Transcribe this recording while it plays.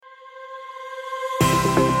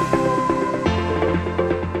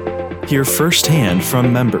hear firsthand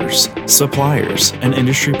from members, suppliers, and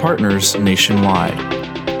industry partners nationwide.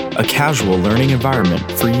 A casual learning environment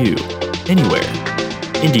for you, anywhere.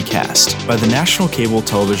 IndyCast by the National Cable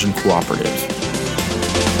Television Cooperative.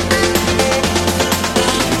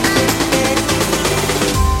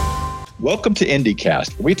 Welcome to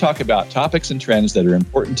IndyCast, where we talk about topics and trends that are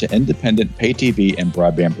important to independent pay TV and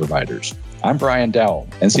broadband providers. I'm Brian Dowell,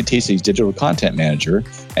 NCTC's Digital Content Manager,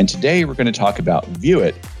 and today we're going to talk about View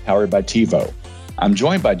It, powered by TiVo. I'm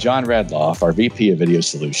joined by John Radloff, our VP of Video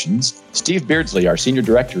Solutions, Steve Beardsley, our Senior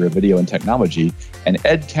Director of Video and Technology, and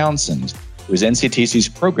Ed Townsend, who is NCTC's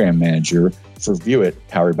Program Manager for View It,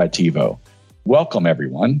 powered by TiVo. Welcome,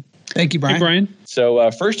 everyone. Thank you, Brian. Hey, Brian. So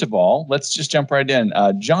first of all, let's just jump right in.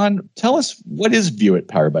 John, tell us, what is View It,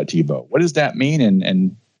 powered by TiVo? What does that mean,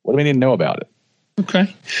 and what do we need to know about it?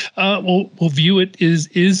 Okay. Well, View It is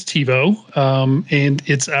TiVo, and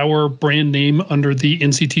it's our brand name under the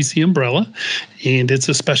NCTC umbrella, and it's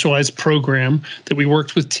a specialized program that we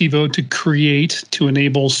worked with TiVo to create to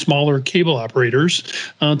enable smaller cable operators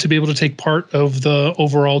to be able to take part of the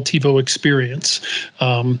overall TiVo experience.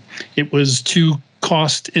 It was too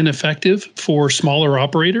cost ineffective for smaller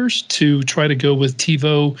operators to try to go with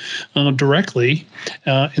TiVo directly.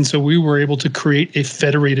 And so we were able to create a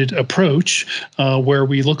federated approach where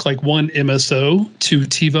we look like one MSO to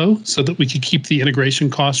TiVo so that we could keep the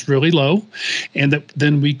integration costs really low, and that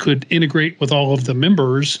then we could integrate with all of the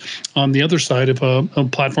members on the other side of a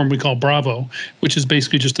platform we call Bravo, which is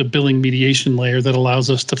basically just a billing mediation layer that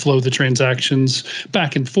allows us to flow the transactions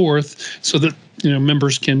back and forth so that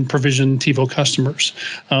members can provision TiVo customers.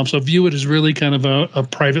 So View It is really kind of a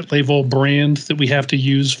private label brand that we have to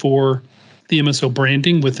use for the MSO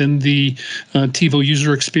branding within the TiVo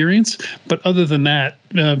user experience. But other than that,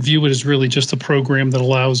 View It is really just a program that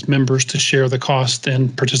allows members to share the cost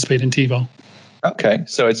and participate in TiVo. Okay,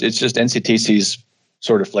 so it's just NCTC's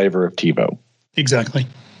sort of flavor of TiVo. Exactly.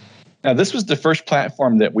 Now, this was the first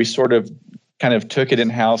platform that we sort of kind of took it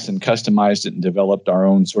in-house and customized it and developed our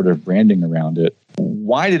own sort of branding around it.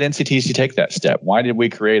 Why did NCTC take that step? Why did we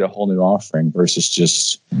create a whole new offering versus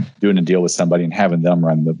just doing a deal with somebody and having them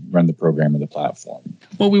run the program or the platform?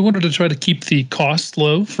 Well, we wanted to try to keep the cost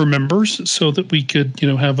low for members so that we could,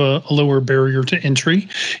 have a lower barrier to entry.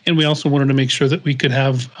 And we also wanted to make sure that we could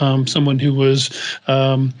have someone who was,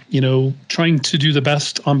 trying to do the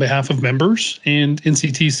best on behalf of members. And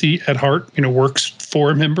NCTC at heart, works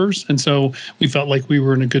for members. And so we felt like we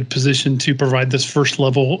were in a good position to provide this first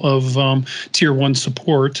level of tier one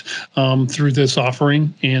support through this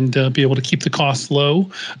offering and be able to keep the costs low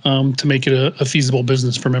to make it a feasible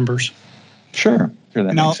business for members. Sure,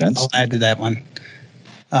 that makes sense. I'll add to that one.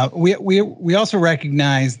 We also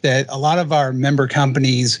recognize that a lot of our member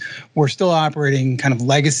companies were still operating kind of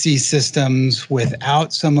legacy systems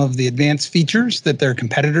without some of the advanced features that their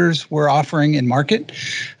competitors were offering in market,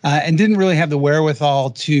 and didn't really have the wherewithal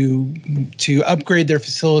to upgrade their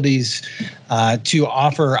facilities to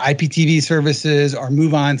offer IPTV services or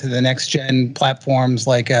move on to the next gen platforms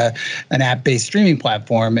like an app-based streaming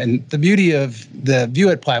platform. And the beauty of the View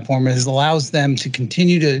It platform is it allows them to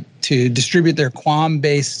continue to distribute their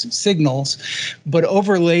QAM-based signals, but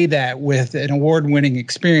overlay that with an award-winning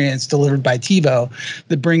experience delivered by TiVo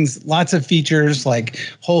that brings lots of features like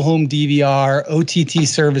whole home DVR, OTT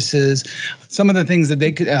services, some of the things that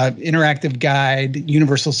they could, interactive guide,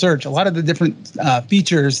 universal search, a lot of the different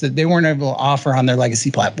features that they weren't able to offer on their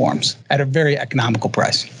legacy platforms at a very economical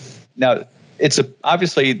price. Now,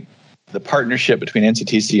 obviously the partnership between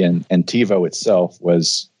NCTC and TiVo itself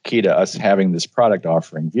was key to us having this product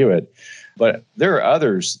offering, View It. But there are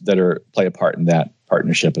others that play a part in that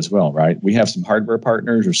partnership as well, right? We have some hardware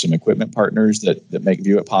partners or some equipment partners that make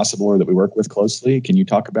View It possible or that we work with closely. Can you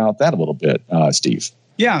talk about that a little bit, Steve?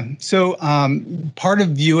 Yeah. So part of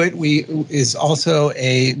View It is also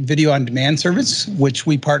a video on demand service, which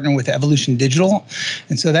we partner with Evolution Digital.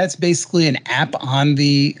 And so that's basically an app on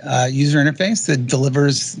the user interface that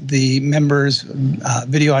delivers the members'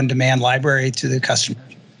 video on demand library to the customer.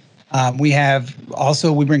 We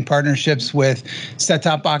bring partnerships with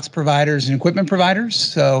set-top box providers and equipment providers.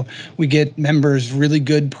 So we get members really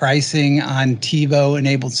good pricing on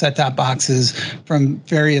TiVo-enabled set-top boxes from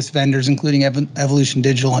various vendors, including Evolution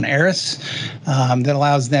Digital and Aris, that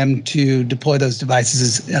allows them to deploy those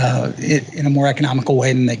devices in a more economical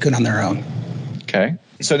way than they could on their own. Okay.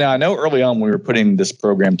 So now I know early on when we were putting this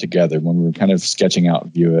program together, when we were kind of sketching out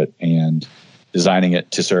View It and designing it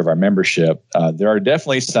to serve our membership, there are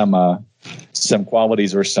definitely some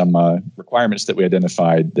qualities or some requirements that we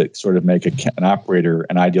identified that sort of make an operator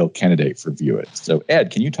an ideal candidate for View It. So Ed,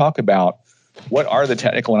 can you talk about what are the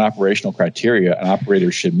technical and operational criteria an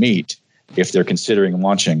operator should meet if they're considering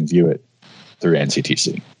launching View It through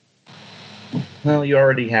NCTC? Well, you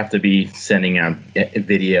already have to be sending out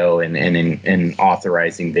video and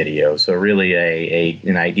authorizing video. So really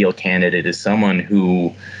an ideal candidate is someone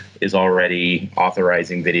who is already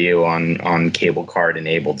authorizing video on cable card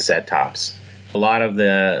enabled set tops. A lot of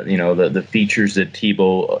the features that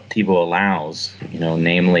TiVo allows,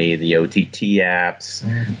 namely the OTT apps,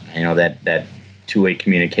 that two-way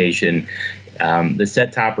communication, the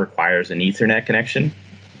set top requires an Ethernet connection.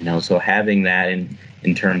 So having that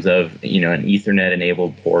in terms of an Ethernet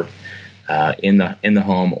enabled port in the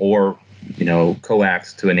home, or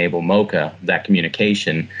coax to enable MoCA, that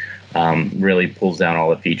communication really pulls down all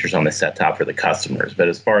the features on the set top for the customers. But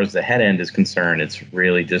as far as the head end is concerned, it's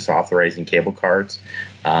really just authorizing cable cards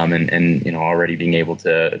and already being able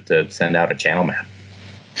to send out a channel map.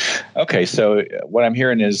 Okay, so what I'm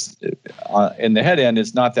hearing is in the head end,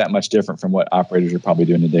 it's not that much different from what operators are probably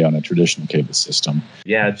doing today on a traditional cable system.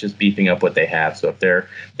 Yeah, it's just beefing up what they have. So if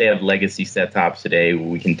they have legacy set tops today,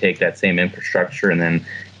 we can take that same infrastructure and then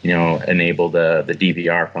enable the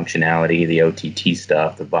DVR functionality, the OTT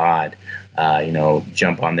stuff, the VOD,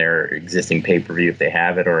 jump on their existing pay-per-view if they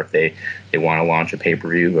have it, or if they want to launch a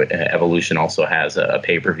pay-per-view. Evolution also has a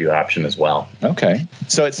pay-per-view option as well. Okay.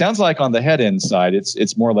 So it sounds like on the head-end side,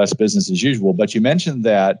 it's more or less business as usual. But you mentioned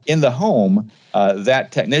that in the home,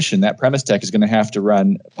 that technician, that premise tech, is going to have to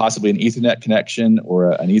run possibly an Ethernet connection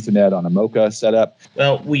or an Ethernet on a MoCA setup.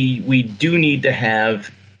 Well, we do need to have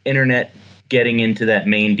internet getting into that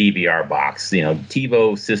main DVR box.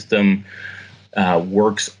 TiVo system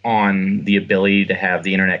works on the ability to have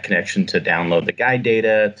the internet connection to download the guide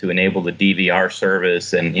data, to enable the DVR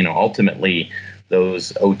service, and ultimately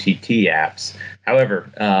those OTT apps. However,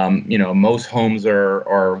 most homes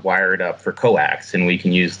are wired up for coax, and we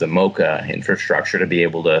can use the MoCA infrastructure to be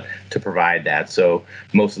able to provide that. So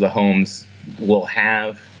most of the homes will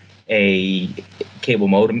have a cable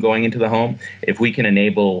modem going into the home. If we can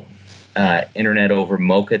enable internet over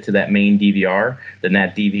MoCA to that main DVR, then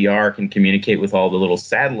that DVR can communicate with all the little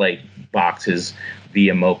satellite boxes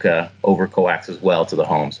via MoCA over coax as well to the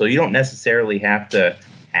home. So you don't necessarily have to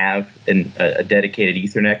have a dedicated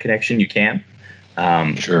Ethernet connection. You can,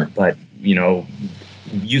 sure, but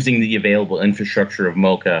using the available infrastructure of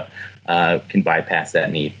MoCA can bypass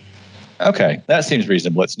that need. Okay, that seems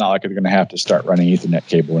reasonable. It's not like they're going to have to start running Ethernet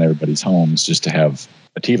cable in everybody's homes just to have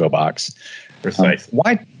a TiVo box. Precisely.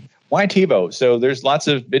 Why TiVo? So there's lots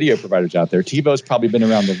of video providers out there. TiVo's probably been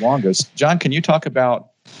around the longest. John, can you talk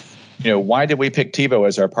about, why did we pick TiVo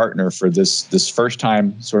as our partner for this first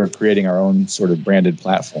time sort of creating our own sort of branded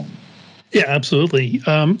platform? Yeah, absolutely.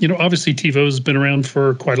 Obviously TiVo has been around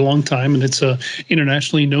for quite a long time, and it's a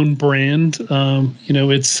internationally known brand.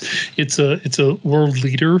 It's a world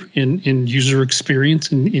leader in user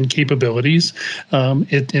experience and in capabilities.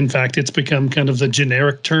 In fact, it's become kind of the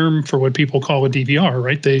generic term for what people call a DVR,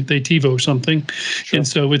 right? They TiVo something, sure. And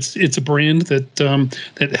so it's a brand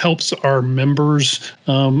that helps our members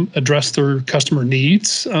address their customer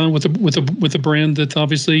needs with a brand that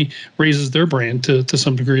obviously raises their brand to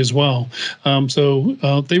some degree as well. So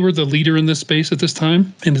they were the leader in this space at this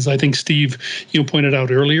time. And as I think Steve pointed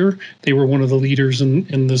out earlier, they were one of the leaders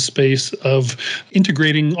in the space of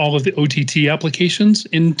integrating all of the OTT applications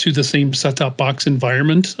into the same set-top box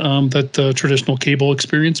environment that the traditional cable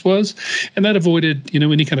experience was. And that avoided,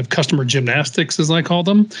 any kind of customer gymnastics, as I call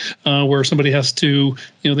them, where somebody has to,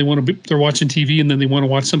 they're watching TV and then they want to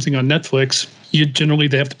watch something on Netflix.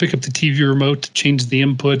 They have to pick up the TV remote, change the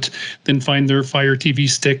input, then find their Fire TV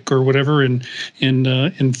stick or whatever, and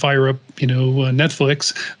fire up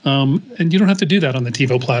Netflix. And you don't have to do that on the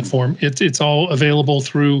TiVo platform. It's all available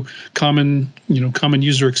through common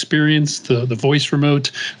user experience, the voice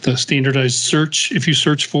remote, the standardized search. If you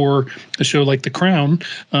search for a show like The Crown,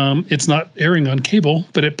 it's not airing on cable,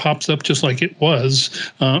 but it pops up just like it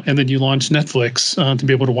was, and then you launch Netflix to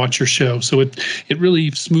be able to watch your show. So it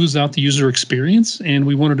really smooths out the user experience, and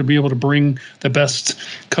we wanted to be able to bring the best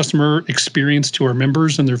customer experience to our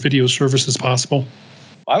members and their video service as possible.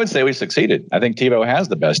 I would say we succeeded. I think TiVo has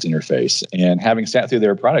the best interface, and having sat through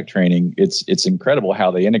their product training, it's incredible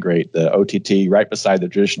how they integrate the OTT right beside the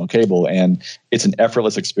traditional cable, and it's an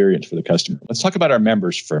effortless experience for the customer. Let's talk about our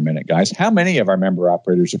members for a minute, guys. How many of our member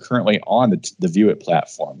operators are currently on the View It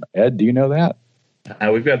platform? Ed, do you know that?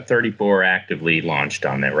 We've got 34 actively launched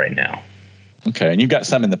on there right now. Okay, and you've got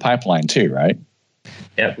some in the pipeline too, right?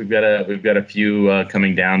 Yeah, we've got a few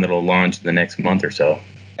coming down that'll launch in the next month or so.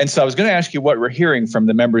 And so I was going to ask you what we're hearing from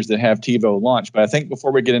the members that have TiVo launched, but I think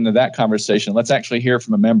before we get into that conversation, let's actually hear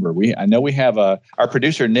from a member. I know we have our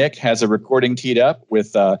producer, Nick, has a recording teed up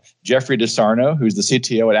with Jeffrey DeSarno, who's the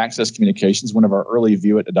CTO at Access Communications, one of our early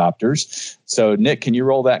View It adopters. So Nick, can you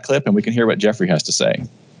roll that clip and we can hear what Jeffrey has to say?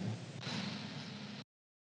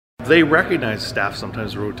 They recognize staff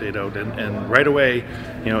sometimes rotate out, and right away,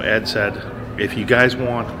 Ed said, if you guys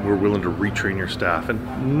want, we're willing to retrain your staff,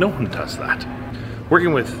 and no one does that.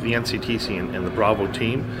 Working with the NCTC and the Bravo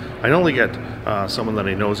team, I not only get someone that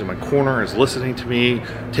I know is in my corner, is listening to me,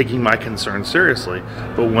 taking my concerns seriously,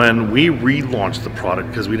 but when we relaunched the product,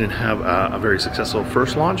 because we didn't have a very successful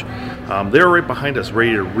first launch, they were right behind us,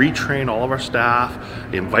 ready to retrain all of our staff.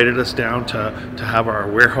 They invited us down to have our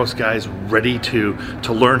warehouse guys ready to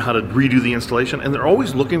learn how to redo the installation, and they're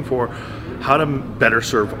always looking for how to better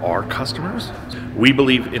serve our customers. We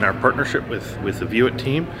believe in our partnership with the View It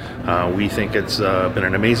team. We think it's been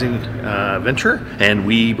an amazing venture, and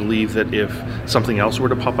we believe that if something else were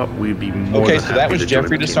to pop up, we'd be more than happy to join the team. Okay, so that was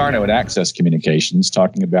Jeffrey DeSarno at Access Communications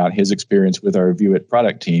talking about his experience with our View It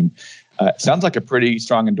product team. Sounds like a pretty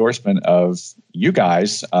strong endorsement of you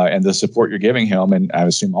guys and the support you're giving him, and I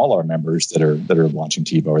assume all our members that are launching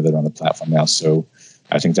TiVo or that are on the platform now. So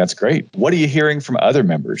I think that's great. What are you hearing from other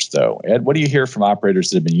members, though? Ed, what do you hear from operators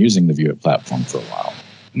that have been using the View It platform for a while?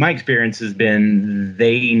 My experience has been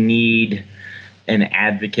they need an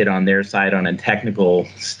advocate on their side on a technical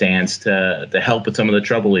stance to help with some of the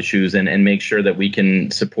trouble issues and make sure that we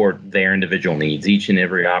can support their individual needs. Each and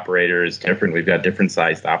every operator is different. We've got different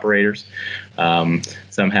sized operators.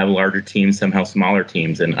 Some have larger teams, some have smaller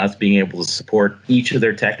teams, and us being able to support each of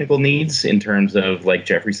their technical needs in terms of, like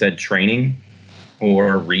Jeffrey said, training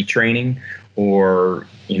or retraining or,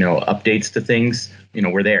 updates to things,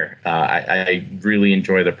 we're there. I really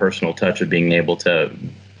enjoy the personal touch of being able to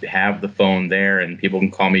have the phone there and people can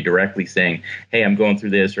call me directly saying, hey, I'm going through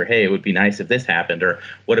this, or hey, it would be nice if this happened, or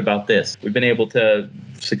what about this? We've been able to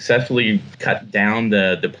successfully cut down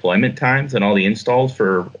the deployment times and all the installs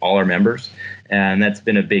for all our members. And that's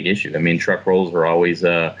been a big issue. I mean, truck rolls are always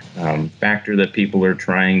a factor that people are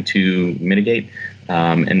trying to mitigate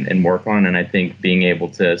and work on. And I think being able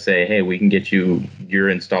to say, hey, we can get your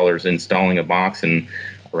installers installing a box in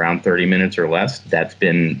around 30 minutes or less, that's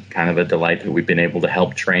been kind of a delight that we've been able to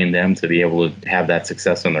help train them to be able to have that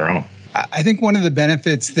success on their own. I think one of the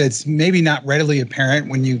benefits that's maybe not readily apparent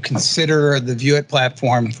when you consider the View It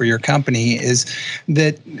platform for your company is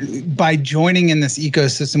that by joining in this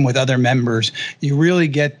ecosystem with other members, you really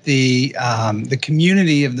get the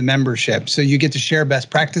community of the membership. So you get to share best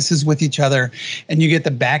practices with each other, and you get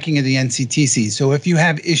the backing of the NCTC. So if you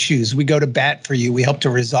have issues, we go to bat for you. We help to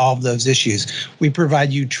resolve those issues. We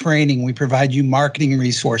provide you training. We provide you marketing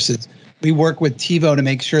resources. We work with TiVo to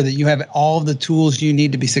make sure that you have all of the tools you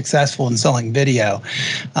need to be successful in selling video.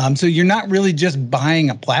 So you're not really just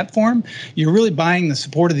buying a platform, you're really buying the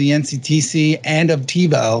support of the NCTC and of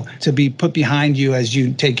TiVo to be put behind you as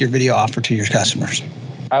you take your video offer to your customers.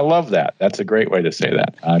 I love that. That's a great way to say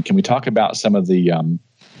that. Can we talk about some of the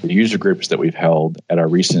user groups that we've held at our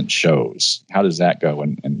recent shows? How does that go,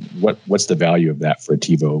 and what's the value of that for a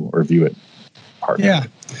TiVo or View It partner? Yeah.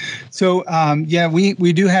 So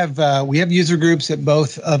we do have we have user groups at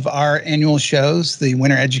both of our annual shows, the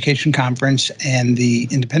Winter Education Conference and the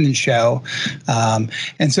Independence Show.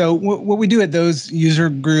 And so what we do at those user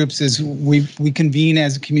groups is we convene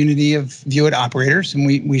as a community of View It operators, and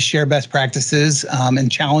we share best practices and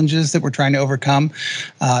challenges that we're trying to overcome.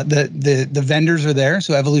 The vendors are there,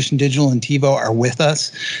 so Evolution Digital and TiVo are with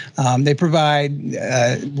us. They provide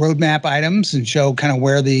roadmap items and show kind of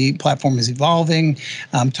where the platform is evolving.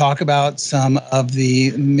 Talk about some of the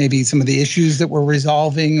issues that we're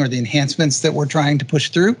resolving or the enhancements that we're trying to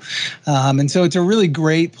push through. And so it's a really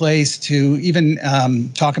great place to even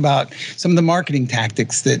talk about some of the marketing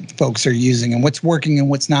tactics that folks are using and what's working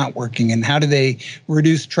and what's not working, and how do they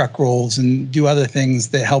reduce truck rolls and do other things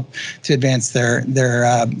that help to advance their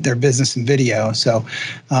business and video. So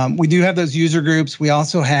we do have those user groups. We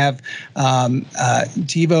also have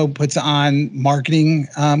TiVo puts on marketing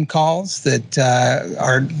calls that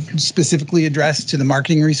are specifically addressed to the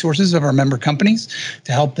marketing resources of our member companies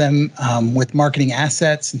to help them with marketing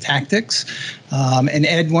assets and tactics. And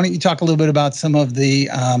Ed, why don't you talk a little bit about some of the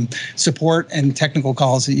support and technical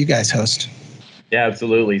calls that you guys host? Yeah,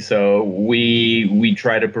 absolutely. So we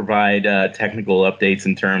try to provide technical updates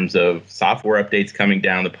in terms of software updates coming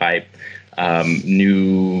down the pipe,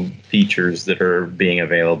 new features that are being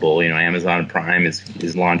available. Amazon Prime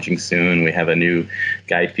is launching soon. We have a new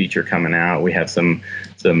guide feature coming out. We have some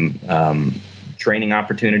training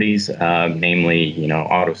opportunities, namely,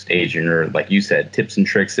 auto staging, or like you said, tips and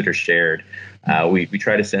tricks that are shared. We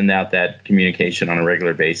try to send out that communication on a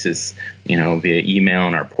regular basis, via email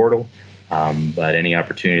and our portal. But any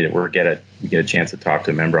opportunity that we get a chance to talk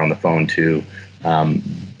to a member on the phone too,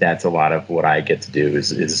 that's a lot of what I get to do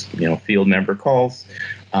is field member calls,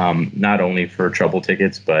 not only for trouble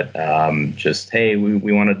tickets, but just, hey,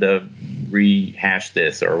 we wanted to rehash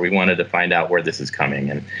this, or we wanted to find out where this is coming.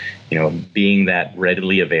 And, being that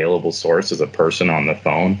readily available source as a person on the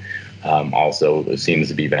phone also seems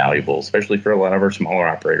to be valuable, especially for a lot of our smaller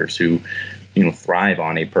operators who, thrive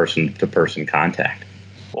on a person-to-person contact.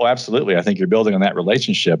 Well, absolutely. I think you're building on that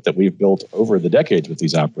relationship that we've built over the decades with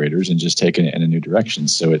these operators and just taking it in a new direction.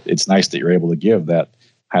 So it's nice that you're able to give that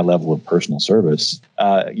high level of personal service.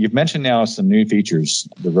 You've mentioned now some new features,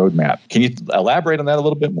 the roadmap. Can you elaborate on that a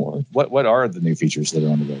little bit more? What are the new features that are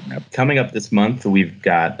on the roadmap? Coming up this month, we've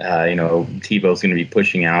got, TiVo is going to be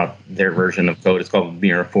pushing out their version of code. It's called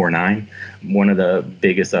Mirror 4.9. One of the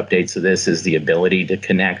biggest updates to this is the ability to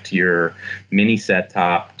connect your mini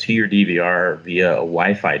set-top to your DVR via a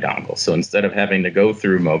Wi-Fi dongle. So instead of having to go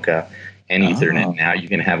through MoCA and Ethernet, now you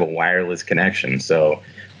can have a wireless connection. So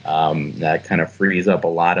that kind of frees up a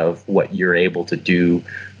lot of what you're able to do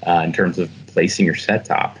in terms of placing your set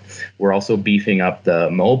top. We're also beefing up the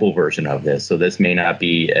mobile version of this. So this may not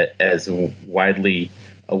be as widely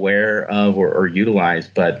aware of or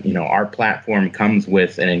utilized, but our platform comes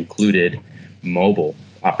with an included mobile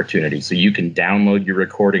opportunity. So you can download your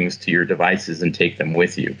recordings to your devices and take them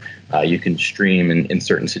with you. You can stream in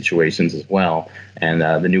certain situations as well. And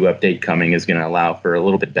the new update coming is going to allow for a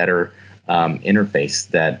little bit better interface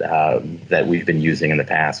that we've been using in the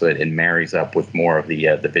past. So it marries up with more of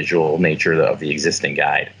the visual nature of the existing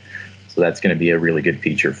guide. So that's going to be a really good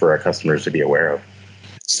feature for our customers to be aware of.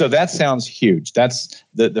 So that sounds huge. That's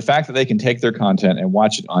the fact that they can take their content and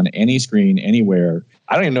watch it on any screen, anywhere.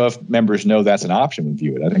 I don't even know if members know that's an option with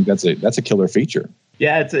View It. I think that's a killer feature.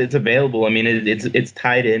 Yeah, it's available. I mean, it's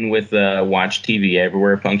tied in with Watch TV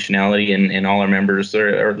Everywhere functionality, and all our members,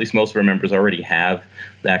 or at least most of our members, already have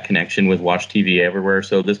that connection with Watch TV Everywhere.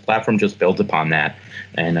 So this platform just builds upon that.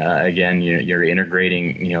 And again, you're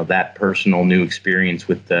integrating that personal new experience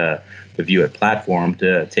with the View It platform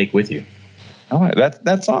to take with you. All right,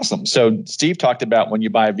 that's awesome. So Steve talked about when you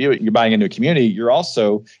buy View It, you're buying into a community. You're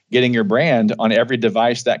also getting your brand on every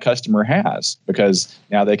device that customer has, because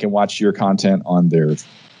now they can watch your content on their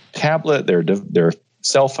tablet, their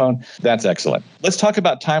cell phone. That's excellent. Let's talk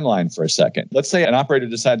about timeline for a second. Let's say an operator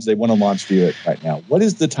decides they want to launch View It right now. What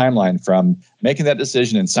is the timeline from making that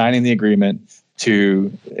decision and signing the agreement to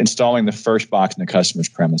installing the first box in the customer's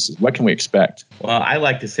premises? What can we expect? Well, I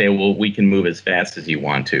like to say, we can move as fast as you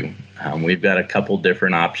want to. We've got a couple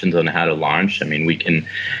different options on how to launch. I mean, we can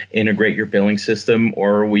integrate your billing system,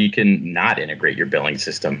 or we can not integrate your billing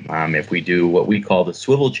system. If we do what we call the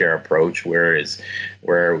swivel chair approach, where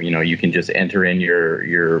you can just enter in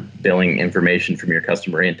your billing information from your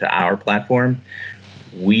customer into our platform.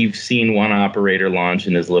 We've seen one operator launch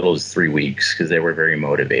in as little as 3 weeks because they were very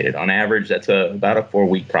motivated. On average, that's about a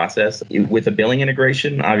 4-week process. With a billing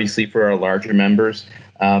integration, obviously for our larger members,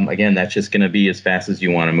 again, that's just going to be as fast as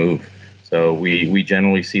you want to move. So we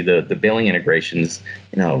generally see the billing integrations,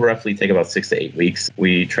 roughly take about 6 to 8 weeks.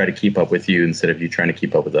 We try to keep up with you instead of you trying to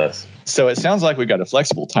keep up with us. So it sounds like we've got a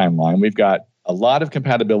flexible timeline. We've got a lot of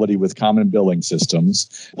compatibility with common billing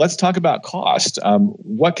systems. Let's talk about cost.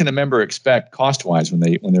 What can a member expect cost-wise when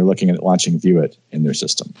they're looking at launching View It in their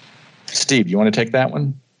system? Steve, you want to take that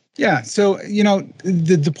one? Yeah. So,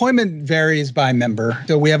 the deployment varies by member.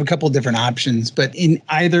 So we have a couple of different options, but in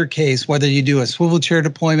either case, whether you do a swivel chair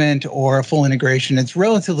deployment or a full integration, it's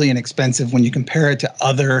relatively inexpensive when you compare it to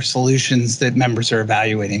other solutions that members are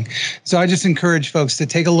evaluating. So I just encourage folks to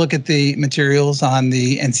take a look at the materials on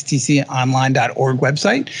the nctconline.org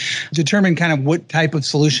website, determine kind of what type of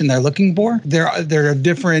solution they're looking for. There are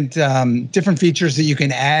different features that you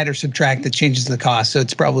can add or subtract that changes the cost. So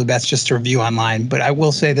it's probably best just to review online. But I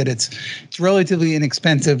will say that it's relatively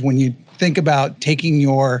inexpensive when you think about taking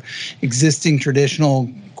your existing traditional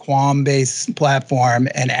QAM-based platform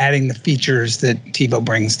and adding the features that TiVo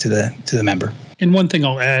brings to the member. And one thing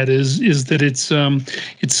I'll add is that it's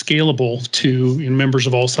scalable to members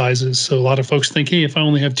of all sizes. So a lot of folks think, hey, if I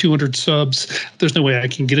only have 200 subs, there's no way I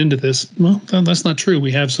can get into this. Well, that's not true.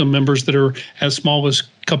 We have some members that are as small as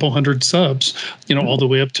a couple hundred subs, all the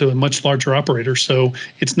way up to a much larger operator. So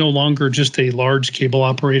it's no longer just a large cable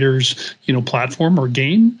operator's, platform or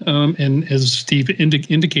game. And as Steve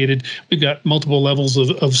indicated, we've got multiple levels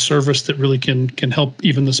of service that really can help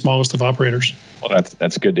even the smallest of operators. Well,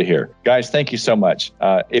 that's good to hear. Guys, thank you so so much.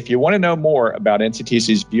 If you want to know more about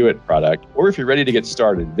NCTC's View It product, or if you're ready to get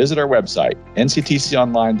started, visit our website,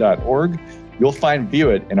 nctconline.org. You'll find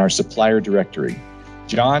View It in our supplier directory.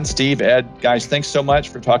 John, Steve, Ed, guys, thanks so much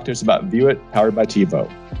for talking to us about View It, powered by TiVo.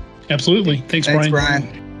 Absolutely. Thanks, Brian.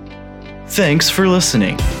 Thanks for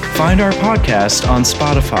listening. Find our podcast on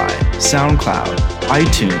Spotify, SoundCloud,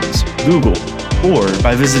 iTunes, Google, or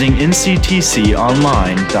by visiting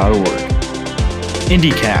nctconline.org.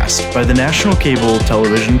 IndyCast by the National Cable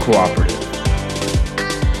Television Cooperative.